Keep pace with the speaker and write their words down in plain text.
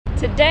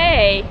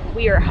Today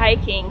we are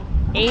hiking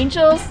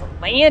Angel's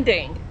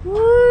Landing.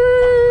 Woo!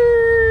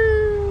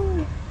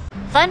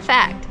 Fun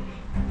fact,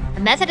 a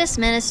Methodist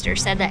minister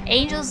said that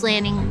Angel's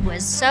Landing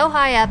was so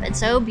high up and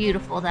so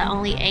beautiful that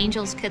only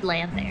angels could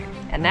land there.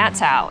 And that's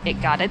how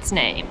it got its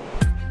name.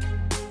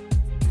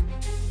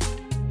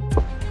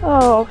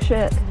 Oh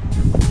shit.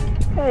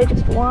 Okay,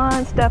 just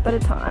one step at a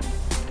time.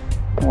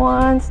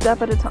 One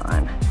step at a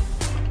time.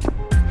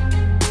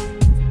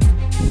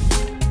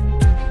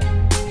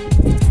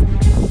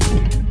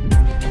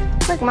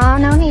 Look,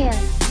 Mom, no here.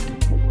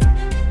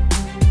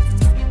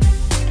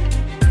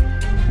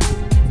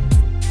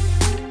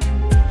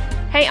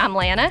 Hey, I'm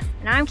Lana.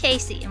 And I'm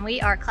Casey, and we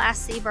are Class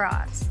C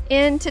Broads.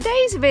 In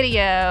today's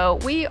video,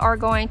 we are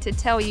going to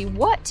tell you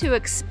what to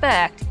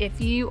expect if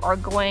you are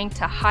going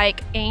to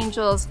hike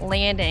Angel's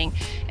Landing,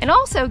 and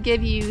also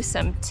give you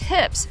some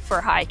tips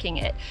for hiking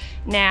it.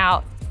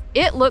 Now,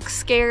 it looks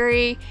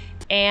scary,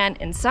 and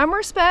in some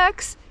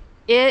respects,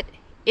 it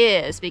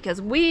is, because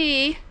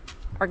we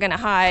are gonna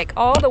hike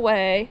all the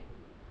way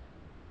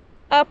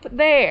up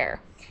there.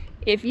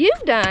 If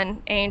you've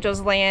done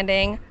Angel's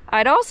Landing,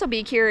 I'd also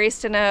be curious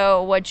to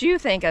know what you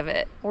think of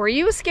it. Were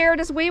you as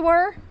scared as we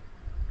were?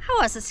 I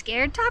wasn't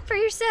scared. Talk for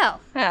yourself.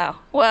 Oh,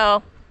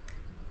 well,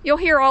 you'll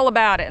hear all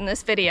about it in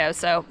this video,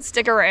 so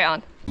stick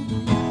around.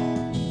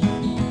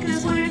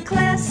 'Cause we're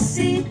Class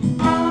C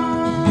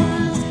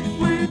Broads,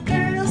 we're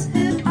girls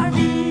who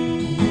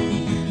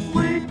RV,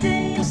 we're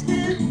dames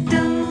who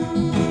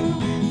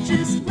don't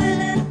just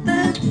live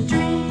the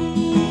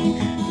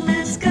dream.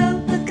 Let's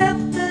go look up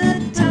the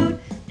toad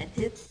and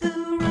hit the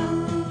road.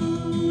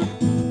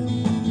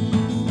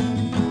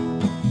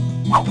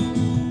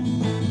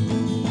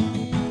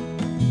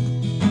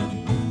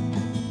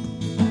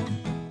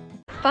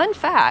 Fun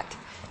fact,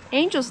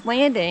 Angel's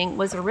Landing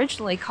was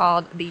originally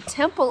called the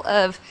Temple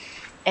of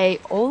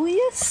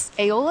Aeolus?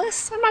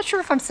 I'm not sure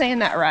if I'm saying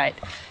that right.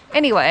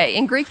 Anyway,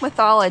 in Greek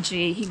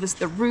mythology, he was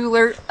the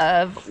ruler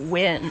of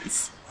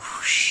winds.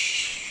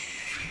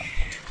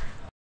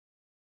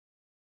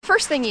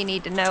 First thing you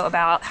need to know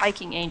about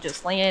hiking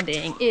Angel's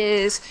Landing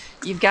is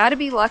you've got to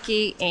be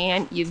lucky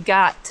and you've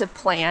got to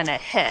plan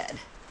ahead.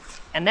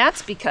 And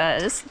that's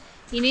because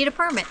You need a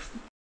permit.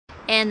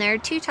 And there are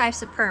two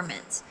types of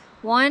permits.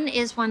 One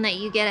is one that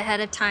you get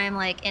ahead of time,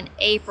 like in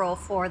April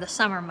for the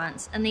summer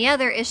months, and the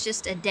other is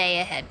just a day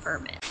ahead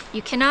permit.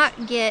 You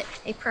cannot get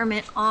a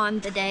permit on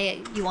the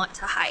day you want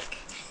to hike,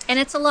 and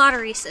it's a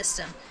lottery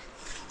system.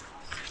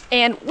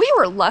 And we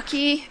were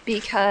lucky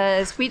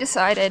because we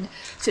decided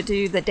to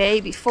do the day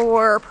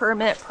before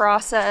permit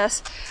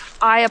process.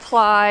 I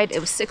applied, it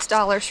was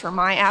 $6 for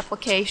my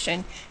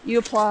application. You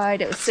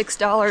applied, it was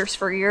 $6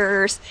 for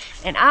yours.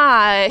 And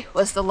I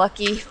was the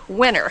lucky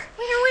winner.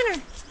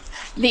 Winner.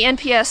 The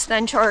NPS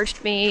then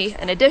charged me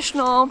an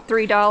additional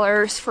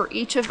 $3 for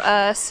each of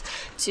us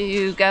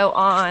to go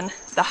on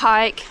the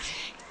hike.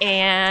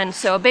 And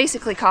so it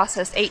basically cost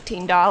us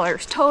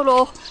 $18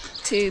 total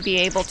to be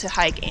able to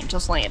hike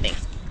Angel's Landing.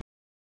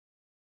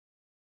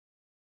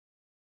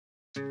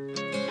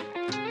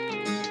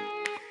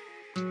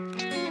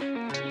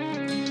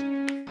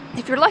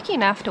 If you're lucky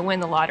enough to win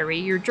the lottery,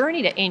 your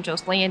journey to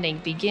Angel's Landing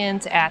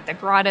begins at the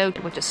Grotto,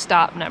 which is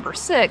stop number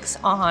 6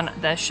 on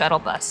the shuttle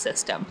bus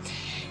system.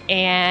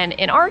 And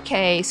in our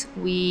case,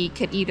 we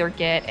could either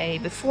get a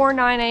before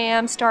 9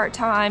 a.m. start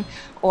time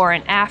or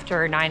an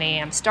after 9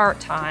 a.m.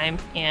 start time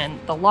in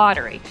the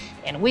lottery.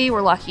 And we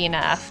were lucky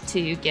enough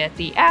to get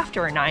the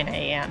after 9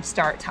 a.m.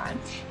 start time.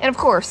 And of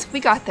course, we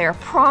got there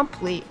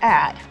promptly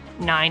at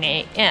 9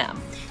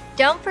 a.m.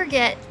 Don't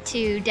forget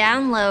to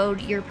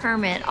download your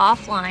permit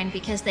offline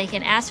because they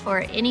can ask for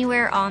it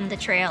anywhere on the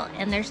trail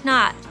and there's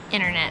not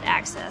internet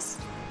access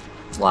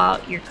while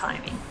you're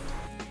climbing.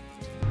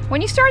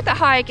 When you start the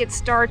hike, it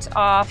starts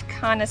off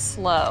kind of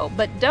slow,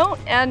 but don't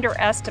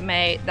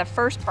underestimate the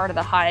first part of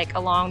the hike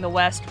along the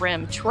West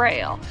Rim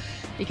Trail,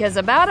 because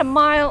about a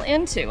mile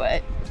into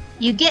it,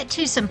 You get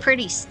to some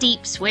pretty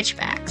steep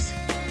switchbacks.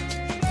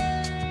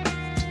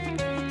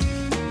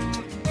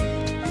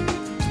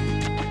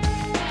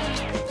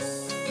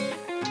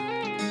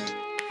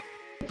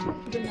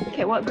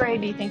 okay, what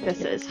grade do you think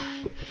this is?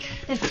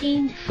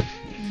 15.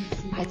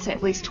 I'd say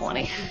at least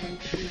 20,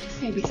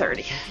 maybe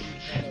 30.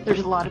 There's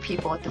a lot of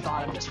people at the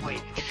bottom just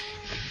waiting,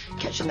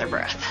 catching their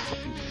breath.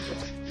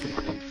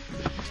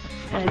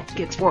 And it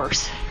gets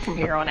worse from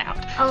here on out.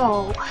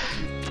 Oh.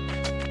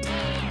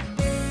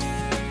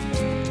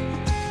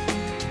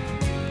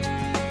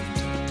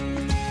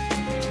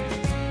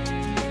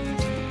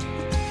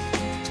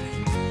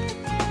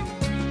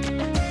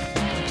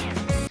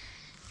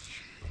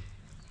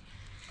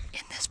 In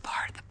this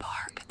part of the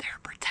park, there are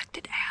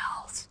protected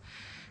owls.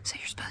 So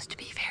you're supposed to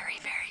be very,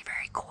 very,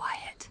 very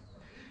quiet.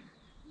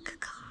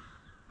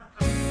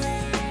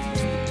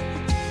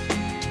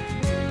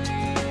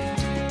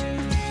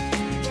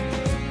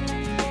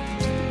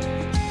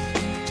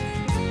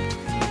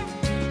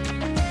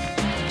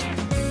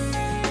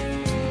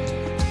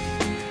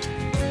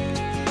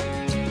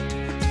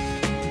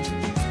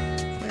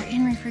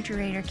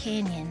 Refrigerator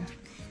Canyon,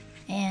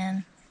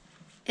 and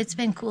it's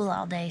been cool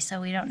all day,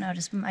 so we don't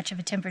notice much of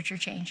a temperature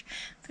change.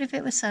 But if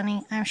it was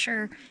sunny, I'm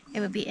sure it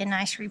would be a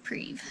nice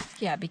reprieve.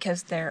 Yeah,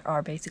 because there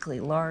are basically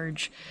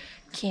large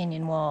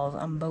canyon walls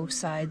on both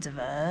sides of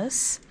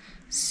us,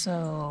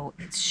 so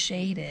it's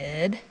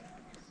shaded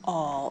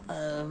all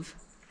of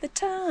the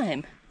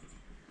time.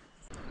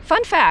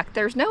 Fun fact,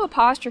 there's no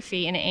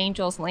apostrophe in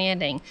Angel's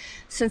Landing.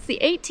 Since the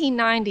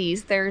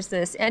 1890s, there's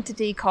this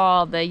entity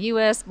called the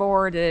U.S.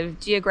 Board of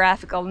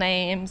Geographical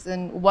Names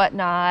and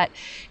whatnot,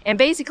 and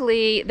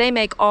basically they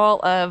make all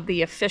of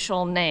the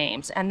official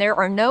names, and there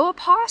are no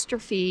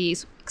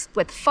apostrophes,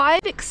 with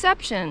 5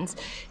 exceptions,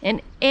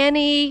 in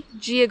any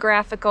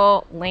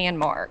geographical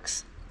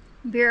landmarks.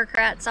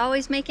 Bureaucrats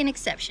always making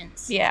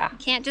exceptions. Yeah.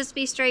 Can't just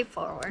be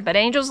straightforward. But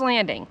Angel's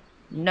Landing,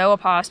 no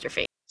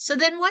apostrophe. So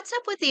then what's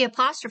up with the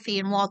apostrophe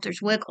in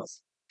Walter's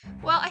Wiggles?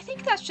 Well, I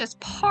think that's just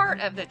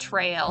part of the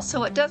trail,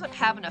 so it doesn't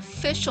have an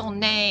official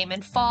name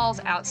and falls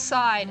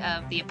outside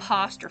of the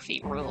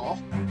apostrophe rule.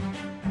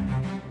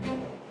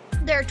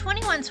 There are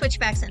 21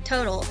 switchbacks in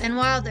total, and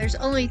while there's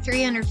only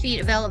 300 feet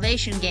of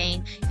elevation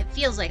gain, it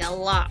feels like a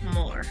lot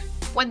more.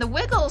 When the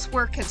Wiggles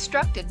were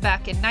constructed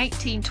back in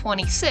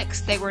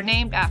 1926, they were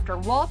named after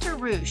Walter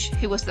Rusch,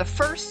 who was the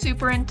first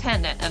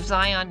superintendent of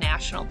Zion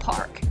National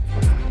Park.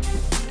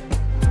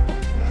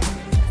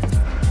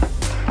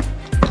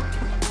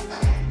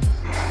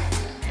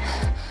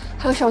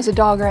 I wish I was a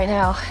dog right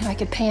now and I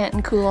could pant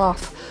and cool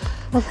off.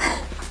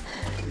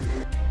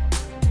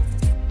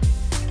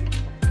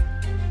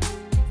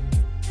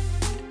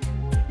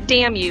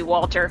 Damn you,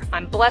 Walter.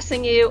 I'm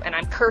blessing you and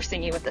I'm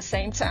cursing you at the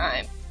same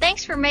time.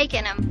 Thanks for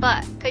making them,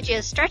 but could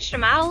you stretch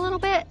them out a little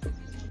bit?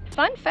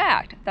 Fun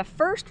fact, the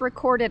first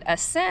recorded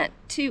ascent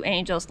to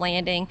Angel's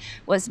Landing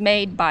was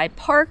made by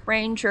Park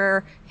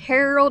Ranger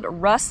Harold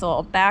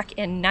Russell back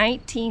in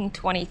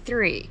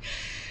 1923.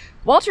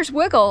 Walter's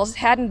Wiggles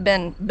hadn't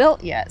been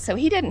built yet, so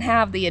he didn't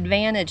have the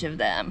advantage of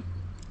them.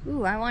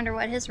 Ooh, I wonder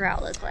what his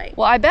route looked like.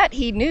 Well, I bet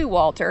he knew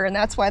Walter, and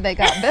that's why they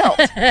got built.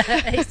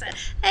 He said,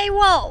 hey,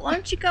 Walt, why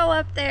don't you go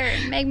up there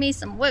and make me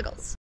some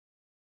Wiggles?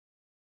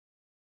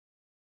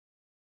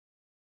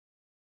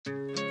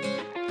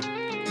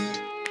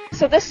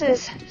 So this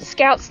is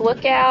Scout's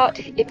Lookout.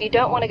 If you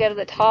don't want to go to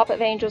the top of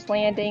Angel's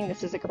Landing,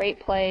 this is a great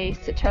place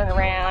to turn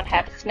around,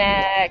 have a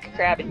snack,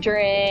 grab a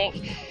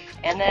drink,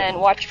 and then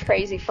watch your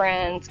crazy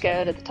friends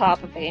go to the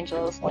top of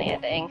Angel's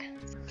Landing.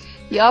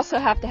 You also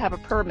have to have a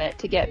permit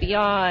to get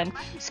beyond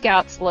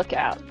Scout's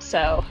Lookout,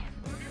 so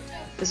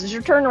this is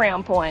your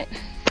turnaround point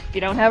if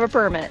you don't have a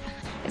permit.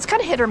 It's kind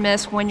of hit or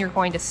miss when you're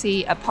going to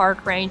see a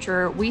park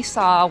ranger. We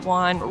saw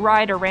one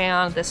right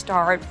around the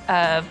start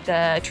of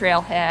the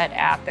trailhead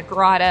at the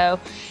Grotto,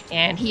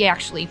 and he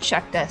actually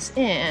checked us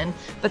in.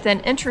 But then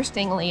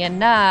interestingly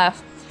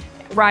enough,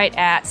 right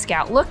at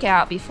Scout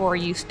Lookout before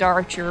you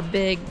start your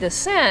big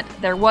descent,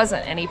 there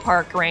wasn't any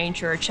park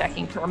ranger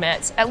checking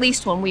permits, at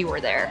least when we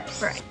were there.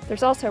 Right.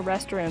 There's also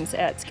restrooms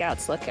at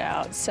Scout's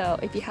Lookout, so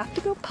if you have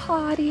to go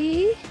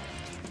potty,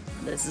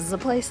 this is the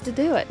place to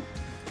do it.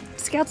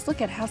 Scout's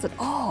Lookout has it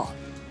all.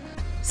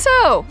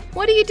 So,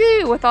 what do you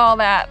do with all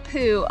that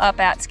poo up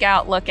at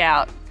Scout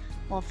Lookout?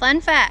 Well,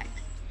 fun fact,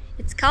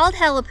 it's called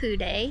Helipoo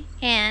Day,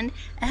 and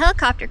a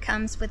helicopter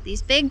comes with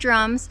these big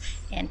drums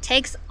and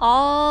takes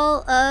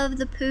all of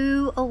the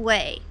poo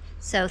away.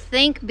 So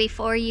think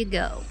before you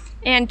go.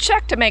 And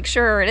check to make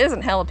sure it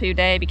isn't Helipoo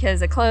Day because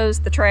they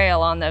close the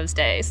trail on those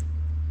days.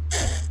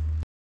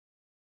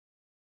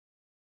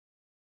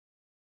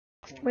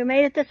 We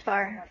made it this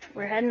far.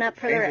 We're heading up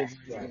for the rest.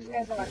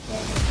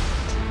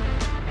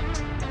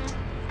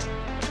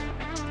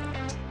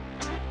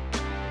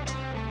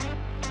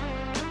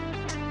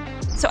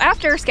 So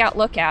after Scout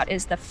Lookout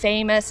is the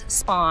famous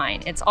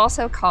spine. It's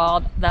also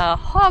called the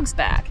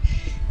Hogsback.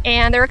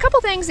 And there are a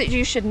couple things that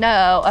you should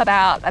know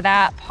about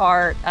that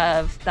part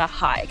of the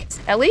hike.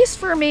 At least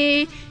for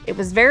me, it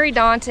was very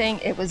daunting.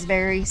 It was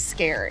very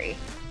scary.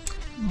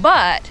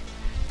 But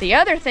the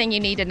other thing you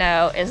need to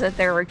know is that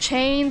there are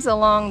chains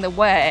along the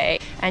way,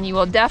 and you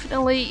will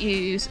definitely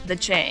use the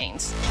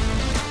chains.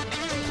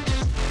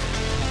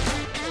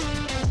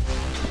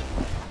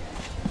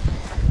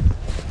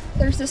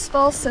 There's this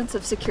false sense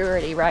of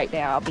security right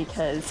now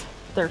because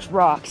there's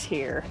rocks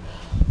here,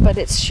 but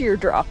it's sheer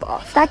drop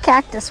off. That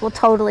cactus will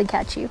totally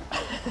catch you.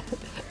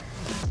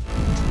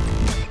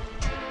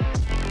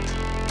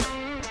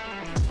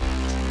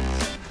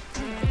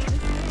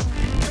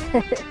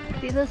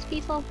 See those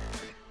people?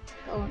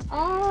 Going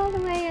all the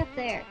way up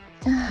there.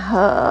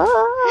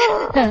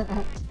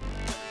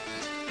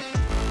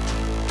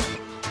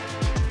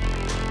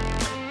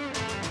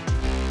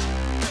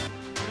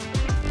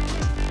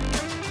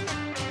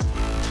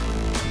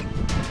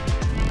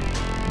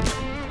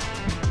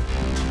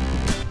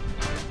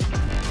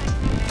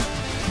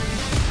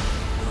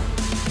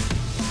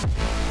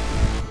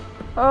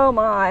 Oh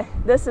my,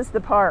 this is the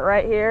part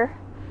right here.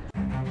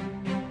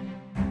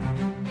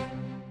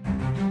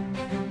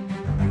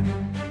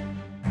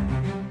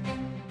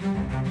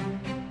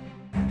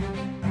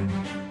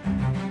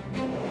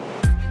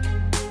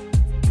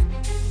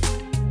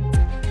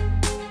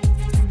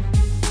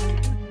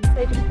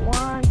 Take it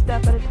one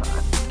step at a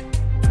time.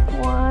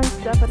 One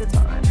step at a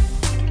time.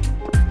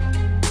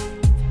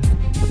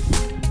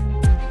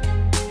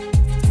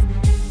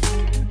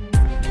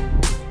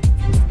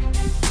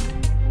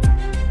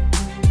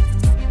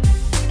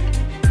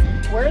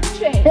 Where are the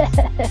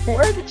chains? Where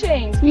are the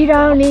chains? You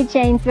don't need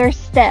chains, there's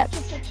steps.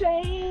 The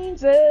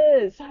chains.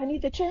 I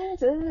need the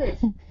chains.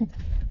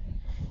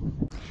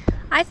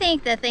 I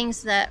think the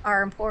things that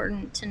are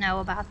important to know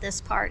about this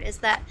part is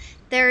that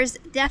there's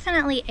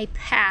definitely a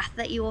path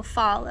that you will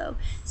follow.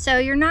 So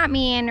you're not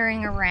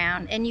meandering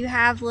around, and you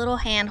have little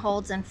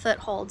handholds and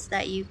footholds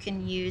that you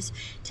can use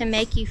to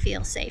make you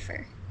feel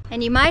safer.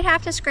 And you might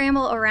have to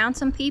scramble around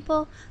some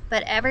people,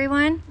 but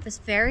everyone was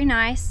very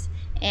nice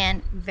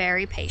and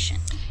very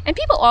patient. And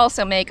people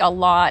also make a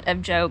lot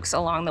of jokes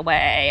along the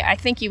way. I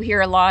think you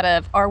hear a lot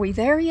of, are we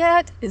there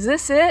yet? Is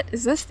this it?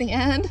 Is this the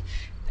end?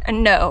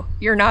 And no,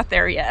 you're not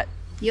there yet.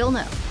 You'll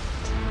know.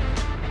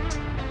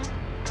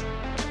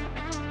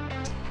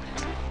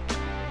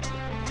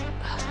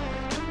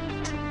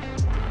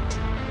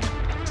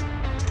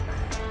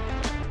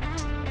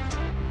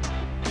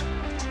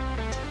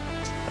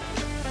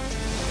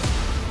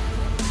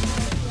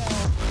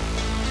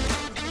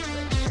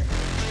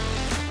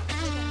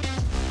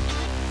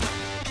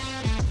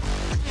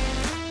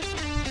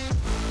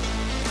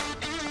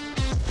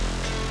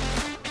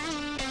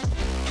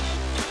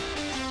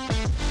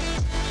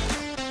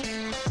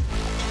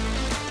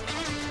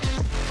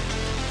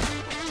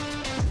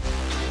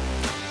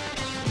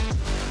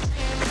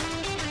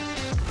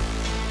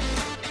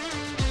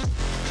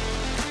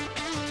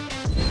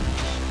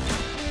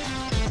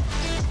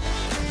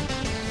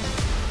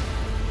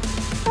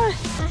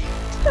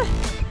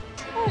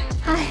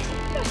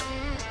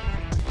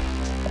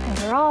 And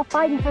they're all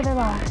fighting for their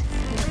lives.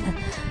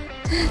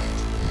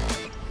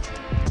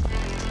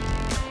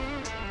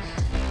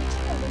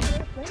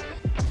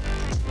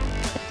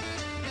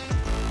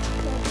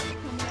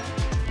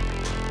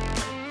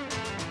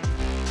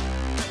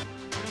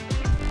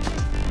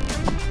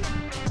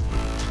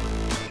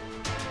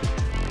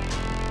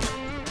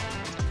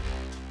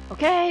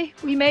 Okay,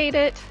 we made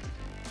it.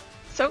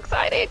 So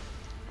excited.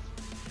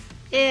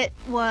 It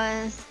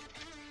was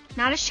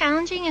not as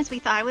challenging as we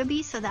thought it would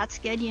be, so that's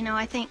good. You know,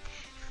 I think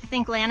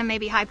Lana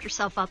maybe hyped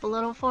herself up a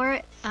little for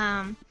it.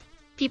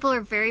 People are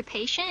very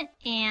patient,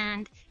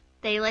 and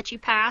they let you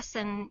pass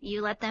and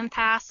you let them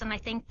pass, and I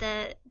think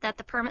that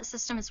the permit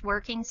system is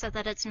working so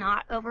that it's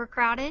not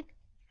overcrowded.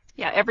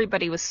 Yeah,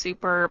 everybody was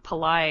super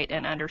polite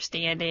and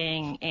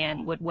understanding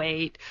and would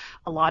wait.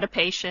 A lot of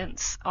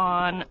patience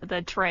on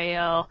the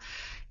trail,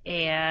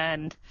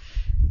 and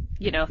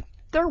you know,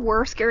 there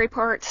were scary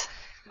parts.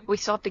 We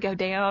still have to go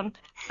down,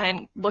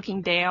 and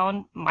looking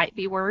down might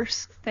be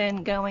worse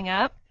than going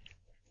up.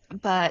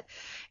 But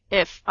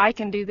if I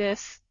can do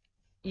this,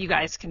 you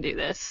guys can do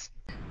this.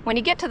 When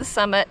you get to the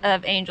summit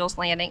of Angel's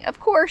Landing, of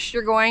course,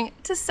 you're going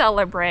to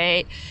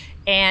celebrate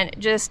and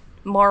just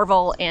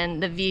marvel in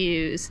the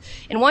views.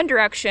 In one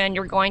direction,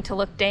 you're going to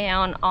look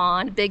down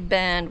on Big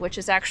Bend, which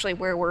is actually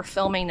where we're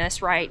filming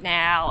this right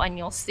now, and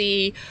you'll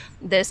see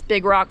this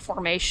big rock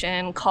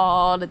formation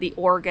called the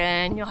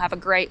Organ. You'll have a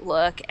great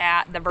look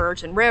at the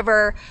Virgin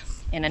River.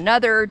 In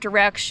another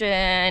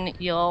direction,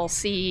 you'll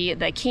see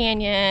the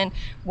canyon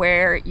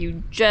where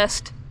you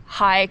just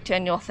hiked,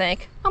 and you'll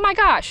think, oh my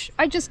gosh,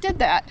 I just did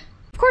that.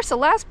 Of course, the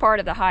last part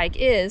of the hike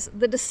is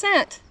the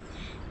descent.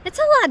 It's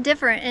a lot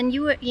different, and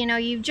you know,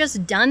 you've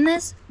just done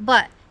this,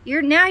 but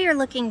now you're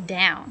looking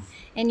down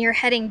and you're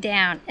heading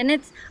down, and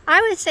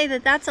I would say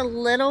that that's a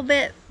little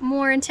bit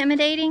more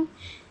intimidating,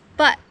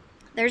 but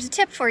there's a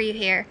tip for you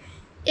here.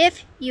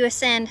 If you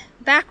ascend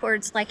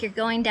backwards like you're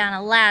going down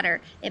a ladder,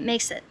 it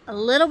makes it a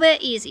little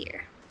bit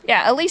easier.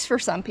 Yeah, at least for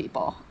some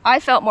people. I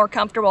felt more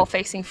comfortable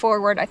facing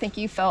forward. I think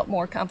you felt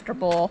more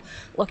comfortable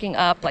looking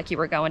up like you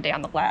were going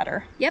down the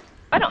ladder. Yep.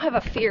 I don't have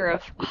a fear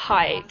of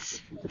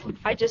heights.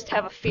 I just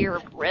have a fear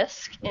of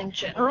risk in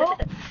general.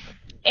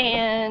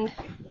 And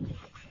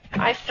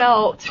I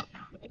felt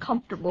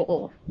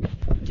comfortable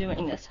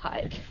doing this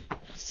hike.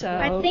 So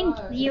I think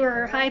you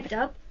were hyped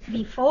up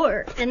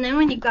before, and then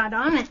when you got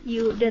on it,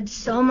 you did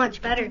so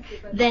much better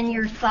than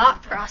your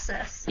thought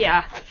process.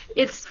 yeah,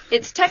 it's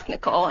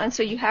technical, and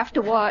so you have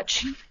to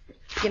watch,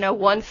 you know,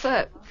 one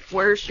foot.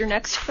 Where's your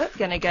next foot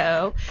gonna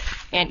go?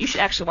 And you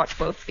should actually watch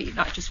both feet,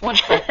 not just one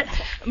foot.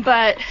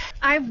 But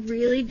I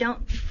really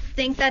don't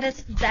think that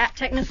it's that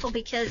technical,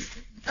 because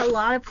a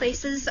lot of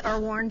places are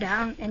worn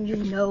down and you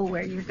know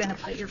where you're going to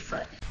put your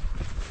foot.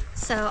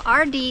 So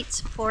our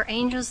deets for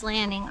Angel's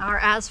Landing are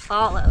as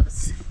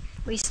follows.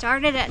 We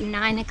started at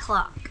 9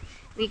 o'clock.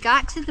 We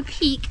got to the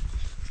peak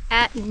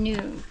at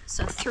noon,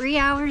 so 3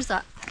 hours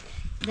up.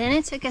 Then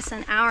it took us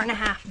an hour and a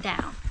half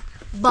down.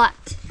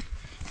 But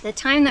the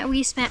time that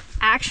we spent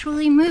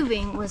actually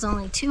moving was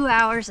only 2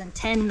 hours and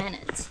 10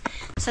 minutes.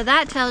 So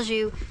that tells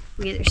you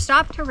we either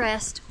stopped to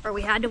rest or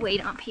we had to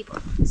wait on people.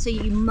 So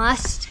you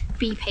must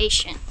be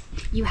patient.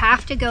 You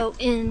have to go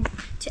in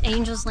to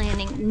Angel's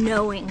Landing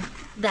knowing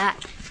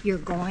that you're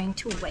going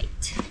to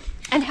wait.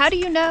 and how do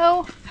you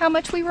know how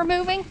much we were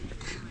moving?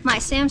 My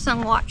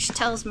Samsung watch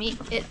tells me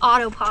it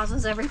auto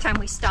pauses every time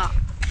we stop.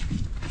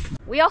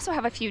 We also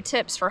have a few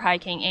tips for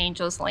hiking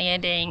Angel's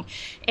Landing,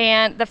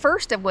 and the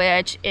first of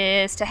which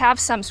is to have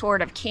some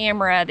sort of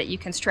camera that you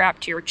can strap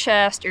to your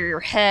chest or your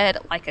head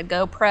like a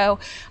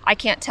GoPro. I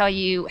can't tell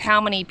you how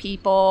many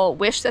people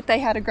wish that they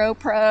had a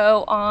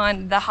GoPro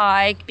on the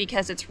hike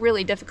because it's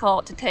really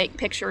difficult to take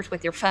pictures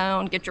with your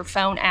phone, get your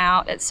phone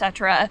out,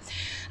 etc.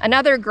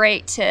 Another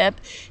great tip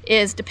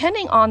is,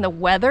 depending on the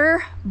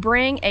weather,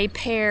 bring a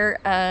pair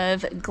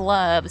of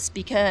gloves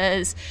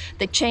because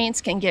the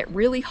chains can get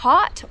really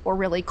hot or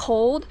really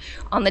cold.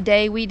 On the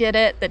day we did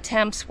it, the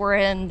temps were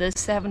in the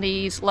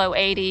 70s, low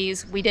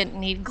 80s. We didn't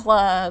need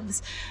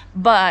gloves,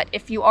 but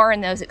if you are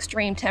in those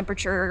extreme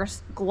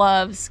temperatures,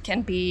 gloves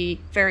can be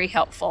very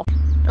helpful.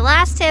 The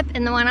last tip,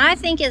 and the one I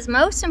think is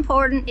most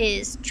important,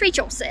 is treat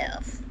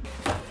yourself.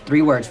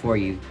 3 words for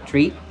you.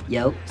 Treat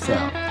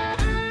yourself.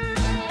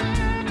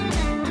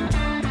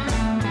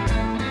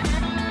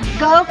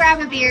 Go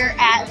grab a beer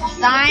at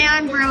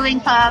Zion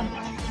Brewing Pub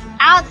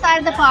outside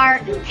of the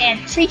park and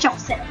treat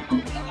yourself.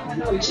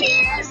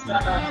 Cheers!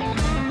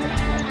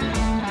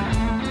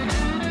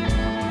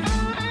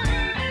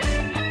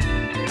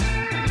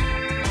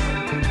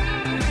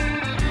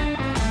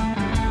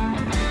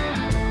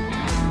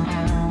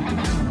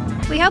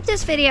 We hope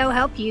this video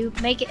helped you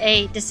make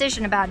a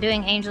decision about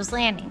doing Angel's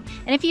Landing.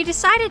 And if you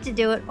decided to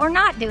do it or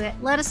not do it,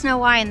 let us know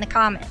why in the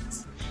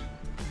comments.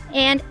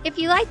 And if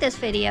you like this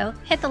video,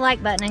 hit the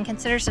like button and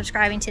consider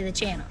subscribing to the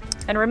channel.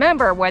 And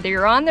remember, whether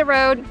you're on the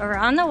road Or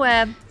on the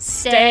web,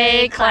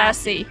 stay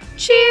classy.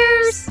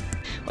 Cheers!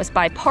 Was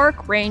by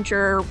Park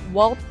Ranger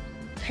Walt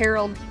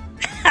Harold.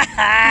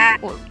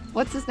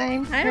 What's his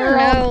name? I don't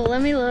know.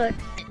 Let me look.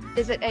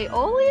 Is it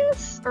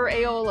Aeolus or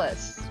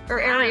Aeolus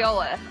or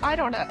Areola? I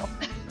don't know.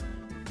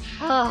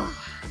 Oh,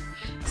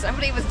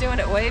 Somebody was doing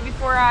it way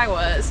before I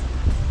was.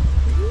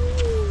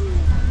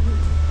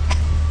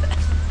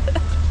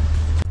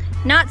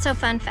 not so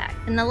fun fact.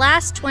 In the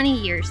last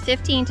 20 years,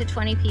 15 to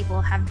 20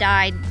 people have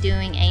died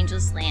doing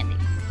Angel's Landing.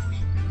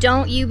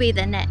 Don't you be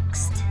the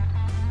next.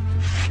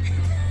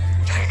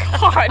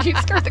 God, you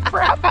scared the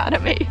crap out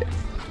of me.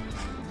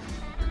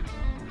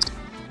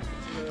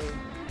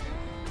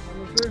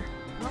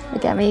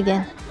 Look at me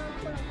again.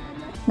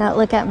 No,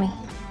 look at me.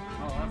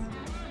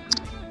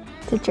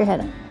 Put your head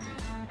up.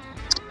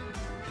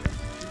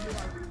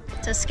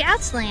 So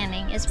Scout's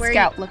Landing is where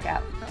Scout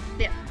lookout.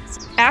 Yeah.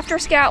 After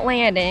Scout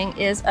Landing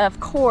is, of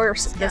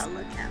course, this. Scout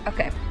lookout.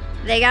 Okay.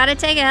 They gotta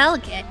take a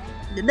helicat.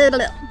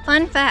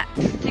 Fun fact.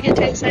 To get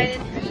too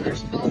excited.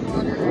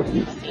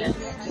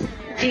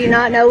 Do you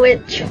not know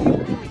which?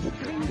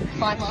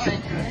 Fine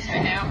line.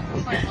 Right now.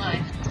 Fine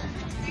line.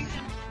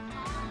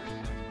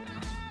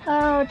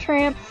 Oh,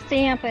 tramp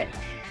stamp it.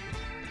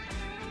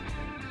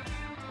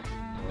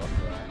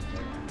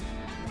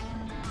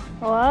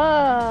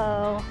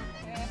 Whoa.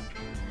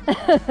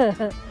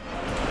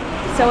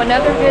 So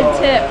another good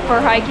tip for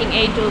hiking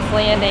Angel's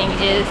Landing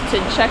is to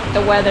check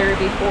the weather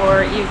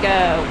before you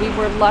go. We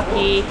were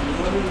lucky.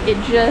 It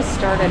just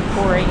started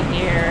pouring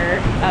here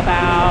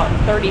about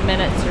 30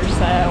 minutes or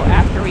so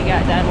after we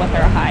got done with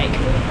our hike.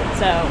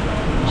 So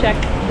check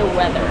the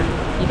weather.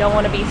 You don't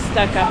want to be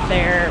stuck up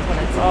there when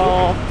it's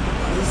all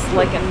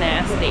slick and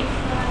nasty.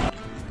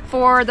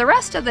 For the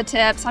rest of the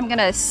tips, I'm going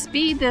to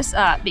speed this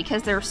up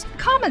because there's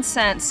common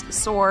sense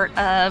sort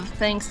of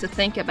things to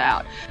think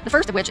about. The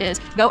first of which is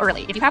go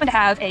early. If you happen to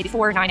have a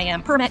before 9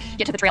 a.m. permit,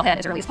 get to the trailhead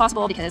as early as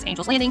possible because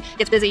Angel's Landing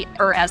gets busy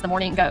as the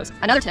morning goes.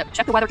 Another tip,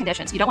 check the weather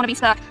conditions. You don't want to be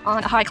stuck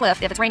on a high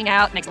cliff. If it's raining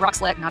out, makes the rock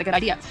slick, not a good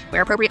idea.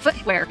 Wear appropriate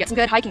footwear, get some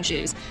good hiking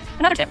shoes.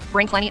 Another tip,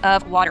 bring plenty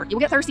of water. You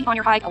will get thirsty on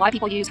your hike. A lot of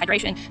people use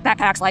hydration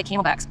backpacks like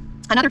Camelbacks.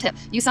 Another tip,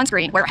 use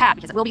sunscreen, wear a hat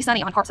because it will be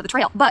sunny on parts of the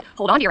trail, but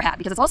hold on to your hat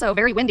because it's also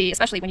very windy,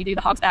 especially when you do the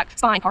Hogsback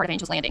spine part of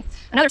Angel's Landing.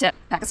 Another tip,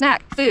 pack a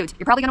snack, food.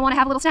 You're probably going to want to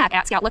have a little snack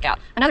at Scout Lookout.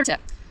 Another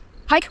tip,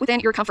 hike within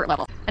your comfort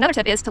level. Another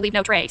tip is to leave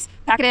no trace.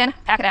 Pack it in,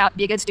 pack it out,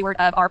 be a good steward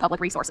of our public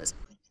resources.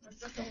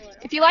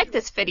 If you like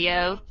this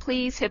video,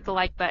 please hit the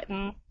like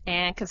button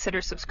and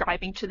consider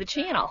subscribing to the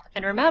channel.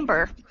 And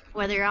remember,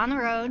 Whether you're on the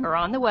road or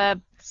on the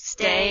web,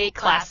 stay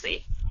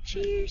classy.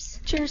 Cheers.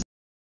 Cheers.